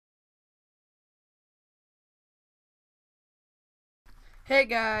Hey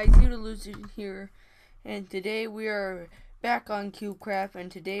guys, YouDaLoser here, and today we are back on CubeCraft,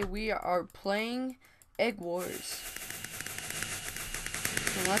 and today we are playing Egg Wars.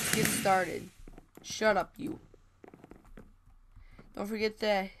 So let's get started. Shut up, you. Don't forget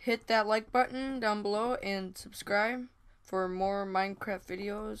to hit that like button down below and subscribe for more Minecraft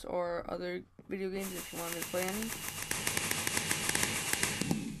videos or other video games if you want me to play any.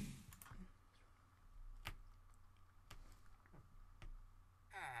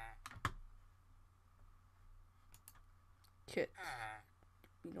 Kits.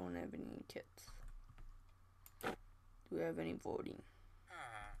 We don't have any kits. Do we have any voting?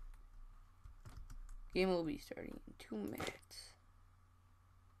 Game will be starting in 2 minutes.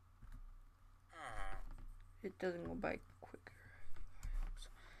 It doesn't go by quicker.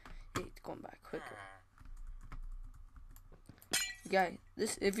 It's going by quicker. Guys,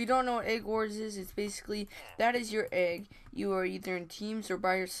 if you don't know what Egg Wars is, it's basically that is your egg. You are either in teams or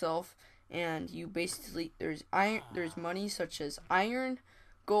by yourself, and you basically there's money such as iron,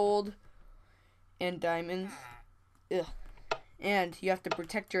 gold, and diamonds. Ugh. And you have to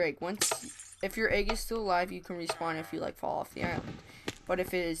protect your egg. If your egg is still alive, you can respawn if you fall off the island. But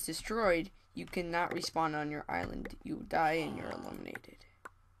if it is destroyed, you cannot respawn on your island. You die and you're eliminated.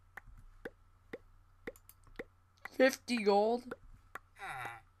 50 gold.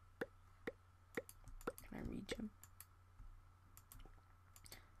 Can I reach him?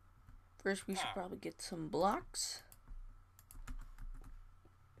 First, we should probably get some blocks.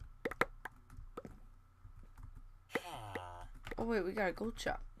 Oh wait, we got a gold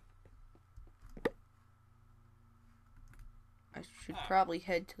shop. I should probably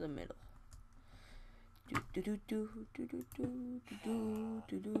head to the middle. Hope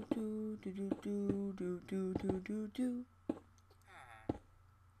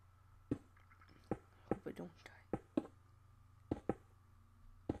I don't die.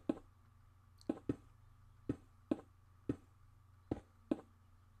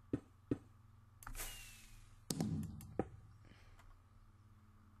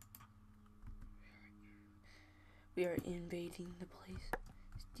 We are invading the place,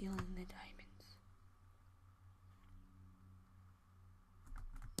 stealing the diamonds.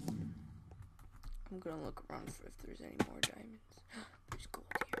 I'm gonna look around for if there's any more diamonds. There's gold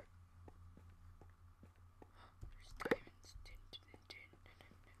here. There's diamonds.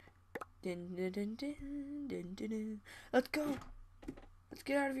 Let's go. Let's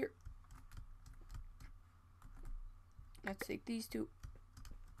get out of here. Let's take these two.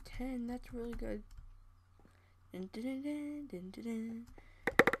 10. That's really good.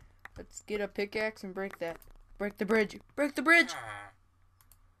 Let's get a pickaxe and break that. Break the bridge. Break the bridge.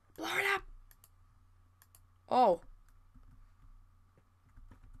 Blow it up. Oh.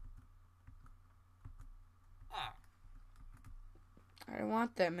 I don't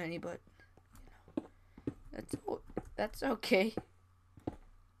want that many, but that's okay.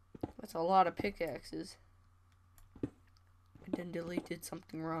 That's a lot of pickaxes. I then deleted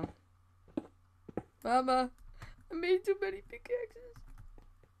something wrong. Mama, I made too many pickaxes.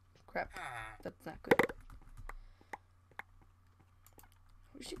 Crap, that's not good.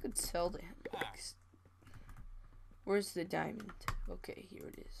 I wish you could sell to him. Where's the diamond? Okay, here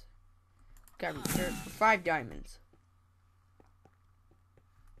it is. Got repair for 5 diamonds.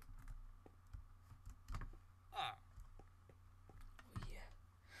 Oh yeah.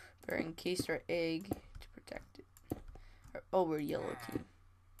 Better encase our egg to protect it. Oh, we're yellow team.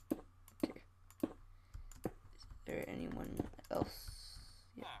 Okay. Is there anyone else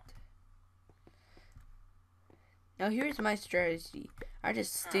yet? Now here's my strategy. I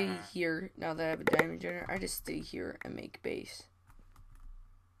just stay here now that I have a diamond generator. I just stay here and make base.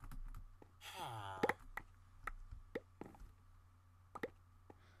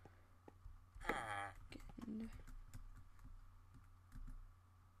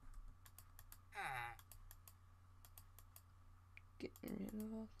 Getting rid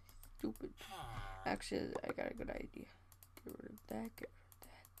of all these stupid. Actually, I got a good idea. Get rid of that. Get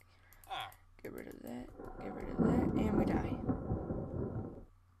rid of that. Get rid of that. And we die.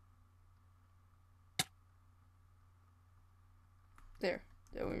 There.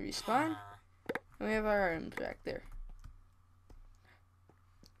 Then we respawn. And we have our items back there.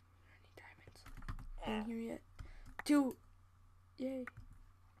 Any diamonds? In here yet? 2. Yay.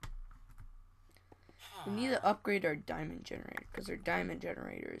 We need to upgrade our diamond generator. Because our diamond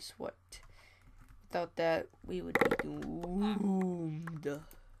generator is what? Without that, we would be doomed.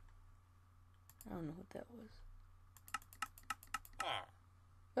 I don't know what that was.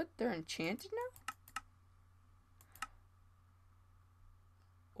 What? They're enchanted now?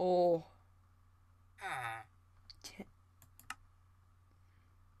 Oh.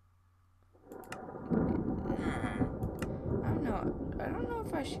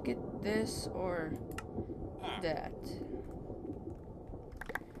 I should get this or that.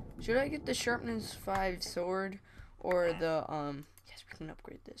 Should I get the sharpness 5 sword or the yes, we can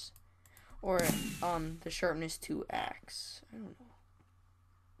upgrade this. Or the sharpness 2 axe. I don't know.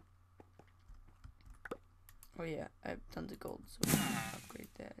 Oh yeah, I have tons of gold, so we can upgrade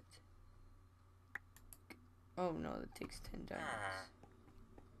that. Oh no, that takes 10 diamonds.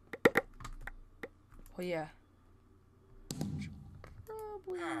 Oh yeah.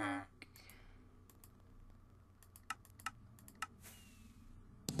 Probably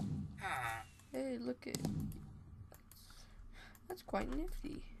hey, look at that's quite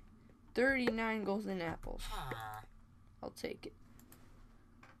nifty. 39 golden apples. I'll take it.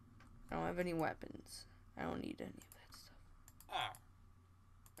 I don't have any weapons. I don't need any of that stuff.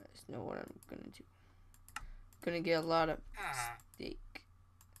 I just know what I'm gonna do. Gonna get a lot of steak.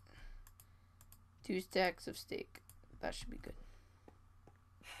 2 stacks of steak. That should be good.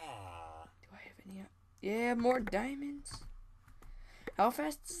 Do I have any? Yeah, more diamonds. How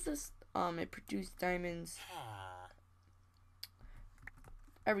fast does this? It produce diamonds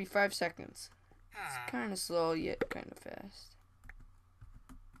every 5 seconds. It's kind of slow yet kind of fast.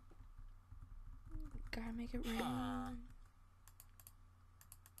 Gotta make it rain.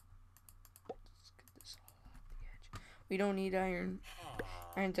 Let's get this all off the edge. We don't need iron.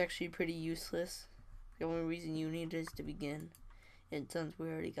 Iron's actually pretty useless. The only reason you need it is to begin. And since we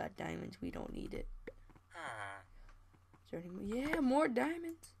already got diamonds, we don't need it. Is there any more? Yeah, more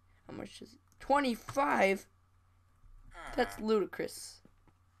diamonds. How much is it? 25? That's ludicrous.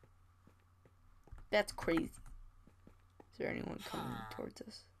 That's crazy. Is there anyone coming towards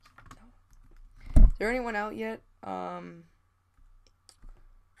us? No. Is there anyone out yet? I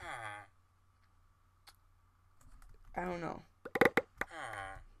don't know.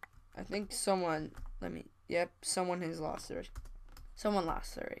 I think someone, yep, someone has lost their, someone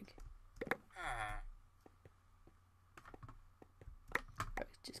lost their egg.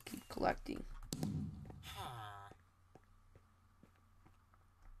 Just keep collecting.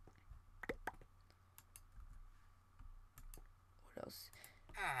 What else?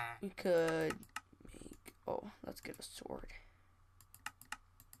 We could make, oh, let's get a sword.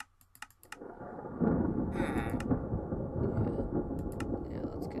 Yeah,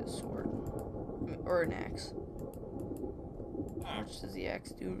 let's get a sword. Or an axe. How much does the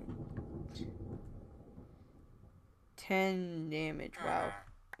axe do? 10 damage, wow.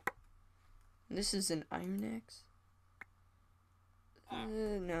 This is an iron axe?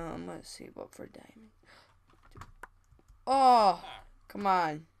 No, I'm gonna save up for a diamond. Oh, come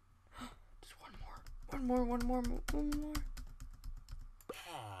on. Just one more.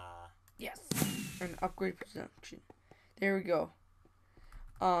 Yes. An upgrade production. There we go.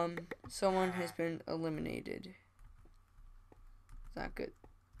 Someone has been eliminated. It's not good.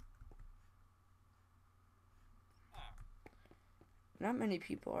 Not many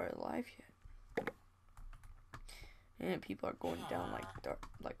people are alive yet. And people are going down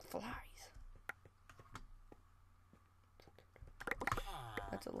like flies.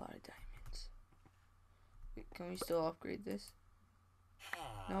 That's a lot of diamonds. Wait, can we still upgrade this?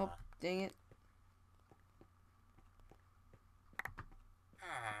 Nope, dang it.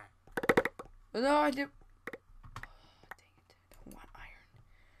 No, I did. Oh, dang it, I don't want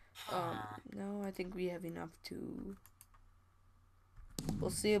iron. No, I think we have enough to.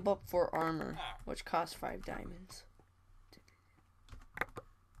 We'll save up for armor, which costs 5 diamonds.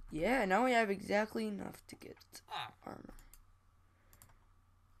 Yeah, now we have exactly enough to get armor.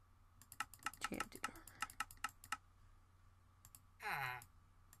 Enchanted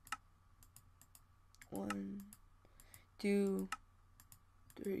armor. 1, 2,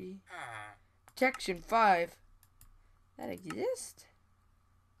 3. Protection 5. That exists?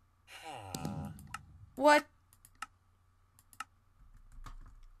 What?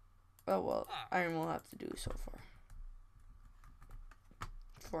 Oh well, iron will have to do so far.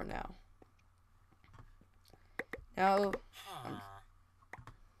 For now. Now,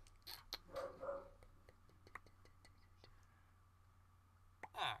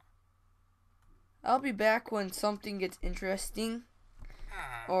 I'll be back when something gets interesting,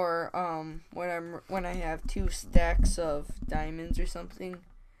 or when I have 2 stacks of diamonds or something.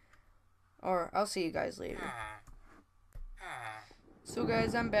 Or I'll see you guys later. So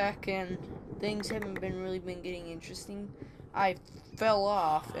guys, I'm back and things haven't really been getting interesting. I fell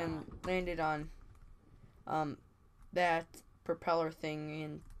off and landed on that propeller thing,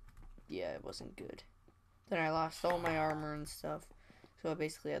 and yeah, it wasn't good. Then I lost all my armor and stuff, so I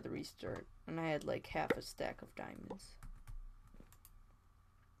basically had to restart, and I had like half a stack of diamonds.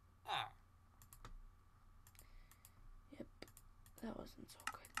 Yep, that wasn't so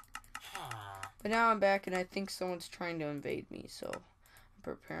good. But now I'm back, and I think someone's trying to invade me, so I'm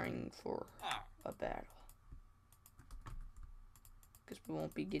preparing for a battle. Because we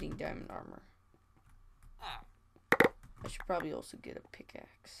won't be getting diamond armor. I should probably also get a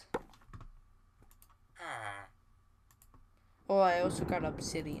pickaxe. Oh, I also got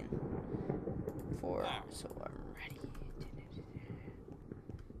obsidian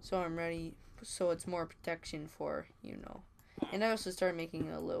so I'm ready. So it's more protection for, you know. And I also started making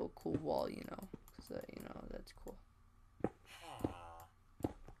a little cool wall, you know. Because, you know, that's cool.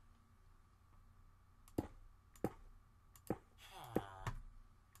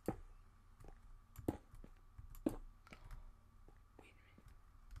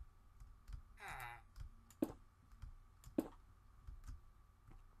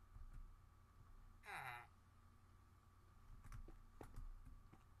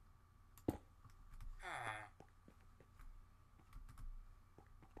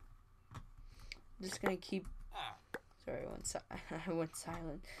 Just gonna keep. Sorry, I went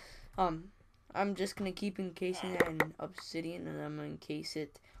silent. I'm just gonna keep encasing that in obsidian, and I'm gonna encase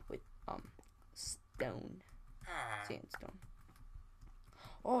it with stone, sandstone.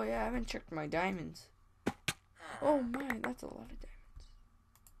 Oh yeah, I haven't checked my diamonds. Oh my, that's a lot of diamonds.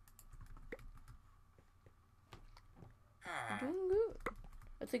 We're doing good.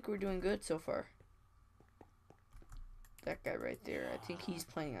 I think we're doing good so far. That guy right there, I think he's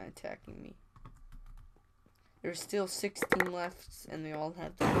planning on attacking me. There's still 16 left, and they all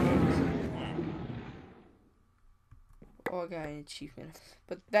have the eggs. Oh, I got an achievement.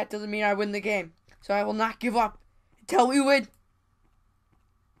 But that doesn't mean I win the game. So I will not give up until we win.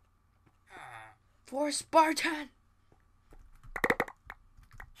 For Spartan!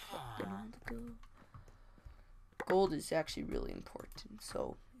 Gold is actually really important.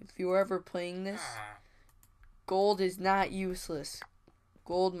 So if you're ever playing this, gold is not useless.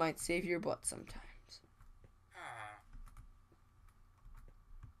 Gold might save your butt sometimes.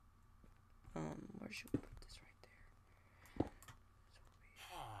 Where should we put this? Right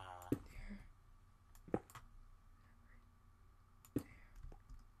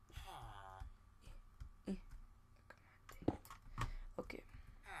there. Okay.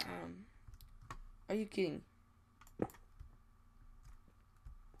 Are you kidding?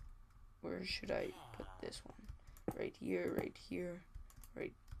 Where should I put this one? Right here, right here,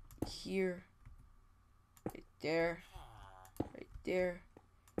 right here, right there, right there,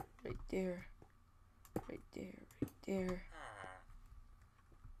 right there, right there, right there,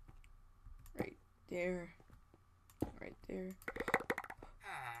 right there, right there.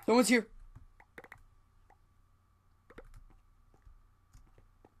 Someone's here.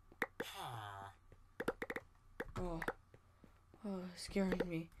 Oh, scaring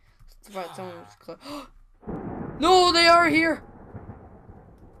me. It's about someone's close. No, they are here.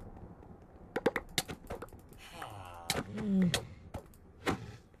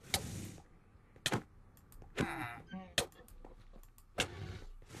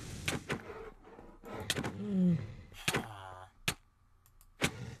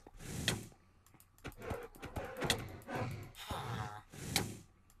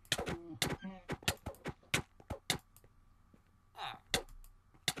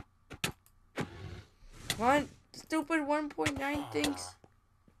 What? Stupid 1.9 things.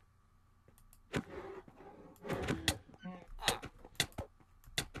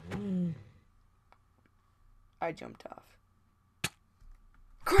 I jumped off.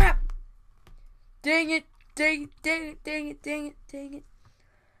 Crap! Dang it! Dang it! Dang it! Dang it! Dang it! Dang it!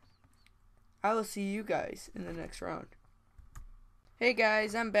 I will see you guys in the next round. Hey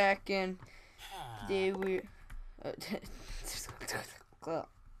guys, I'm back, and today we're. I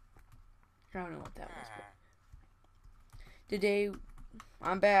don't know what that was, but today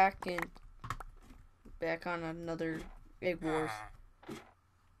I'm back and back on another Egg Wars.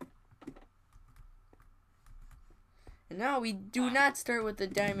 And now we do not start with the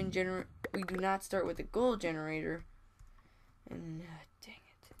diamond generator. We do not start with the gold generator. And dang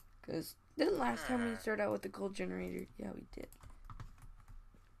it, because didn't last time we started out with the gold generator? Yeah, we did.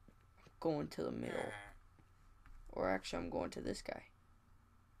 I'm going to the middle, or actually, I'm going to this guy.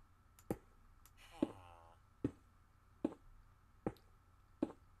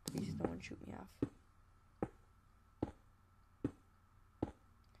 Please don't shoot me off.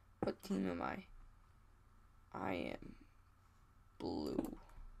 What team am I? I am blue.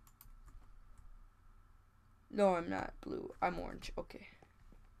 No, I'm not blue. I'm orange. Okay.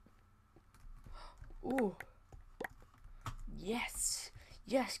 Ooh. Yes.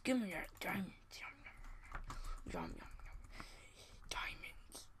 Yes, give me that diamond. Yum, yum, yum.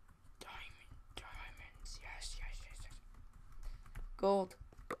 Diamonds. Diamonds. Yes, yes, yes, yes. Gold.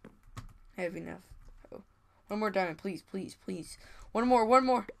 I have enough. Oh. One more diamond, please, please, please. One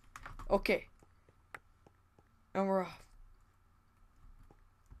more. Okay. And we're off.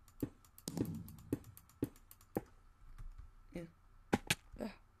 Yeah.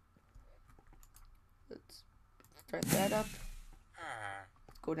 Let's start that up.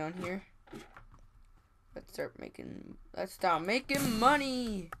 Let's go down here. Let's start making. Let's start making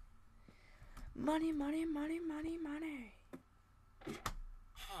money. Money.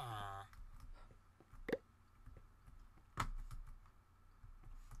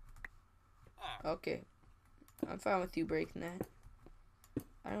 Okay. I'm fine with you breaking that.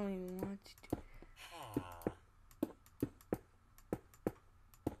 I don't even want to do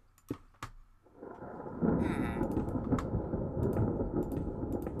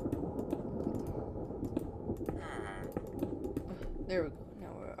There we go.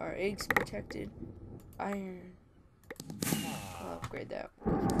 Now our eggs protected. Iron. I'll upgrade that.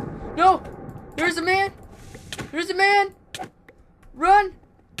 No! There's a man! There's a man! Run!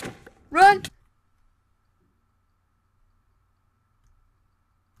 Run!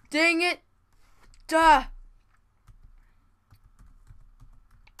 Dang it! Duh!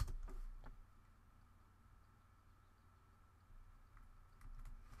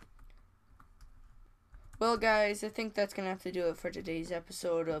 Well, guys, I think that's gonna have to do it for today's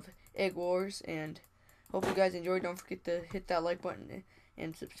episode of Egg Wars, and hope you guys enjoyed. Don't forget to hit that like button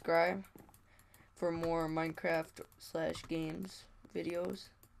and subscribe for more Minecraft/games videos.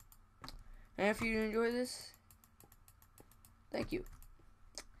 And if you enjoy this, thank you.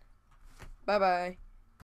 Bye-bye.